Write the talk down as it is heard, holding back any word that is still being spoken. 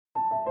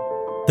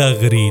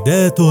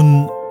تغريدات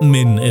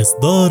من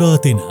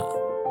إصداراتنا.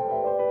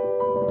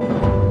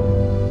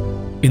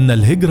 إن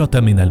الهجرة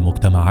من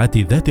المجتمعات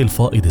ذات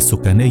الفائض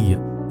السكاني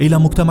إلى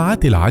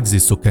مجتمعات العجز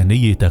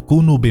السكاني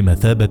تكون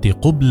بمثابة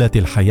قبلة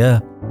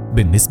الحياة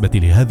بالنسبة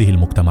لهذه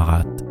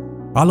المجتمعات،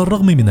 على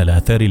الرغم من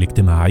الآثار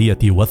الاجتماعية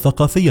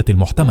والثقافية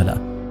المحتملة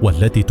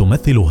والتي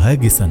تمثل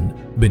هاجساً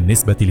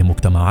بالنسبة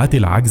لمجتمعات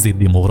العجز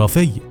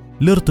الديموغرافي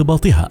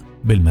لارتباطها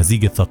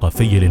بالمزيج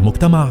الثقافي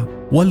للمجتمع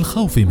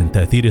والخوف من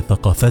تأثير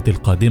الثقافات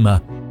القادمة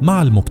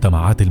مع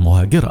المجتمعات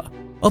المهاجرة.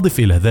 أضف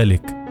إلى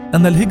ذلك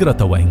أن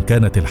الهجرة وإن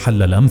كانت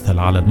الحل الأمثل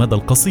على المدى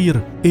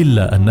القصير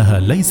إلا أنها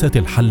ليست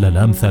الحل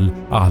الأمثل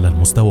على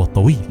المستوى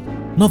الطويل،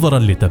 نظراً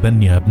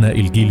لتبني أبناء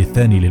الجيل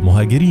الثاني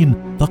للمهاجرين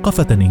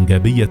ثقافة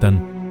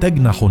إنجابية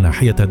تجنح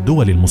ناحية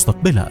الدول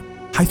المستقبلة،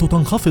 حيث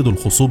تنخفض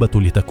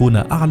الخصوبة لتكون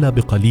أعلى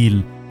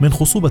بقليل من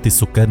خصوبة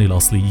السكان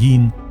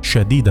الأصليين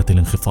شديدة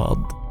الانخفاض.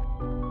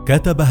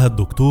 كتبها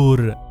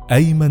الدكتور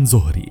أيمن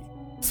زهري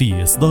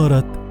في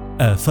إصدارة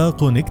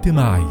آفاق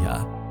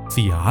اجتماعية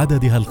في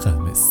عددها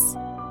الخامس.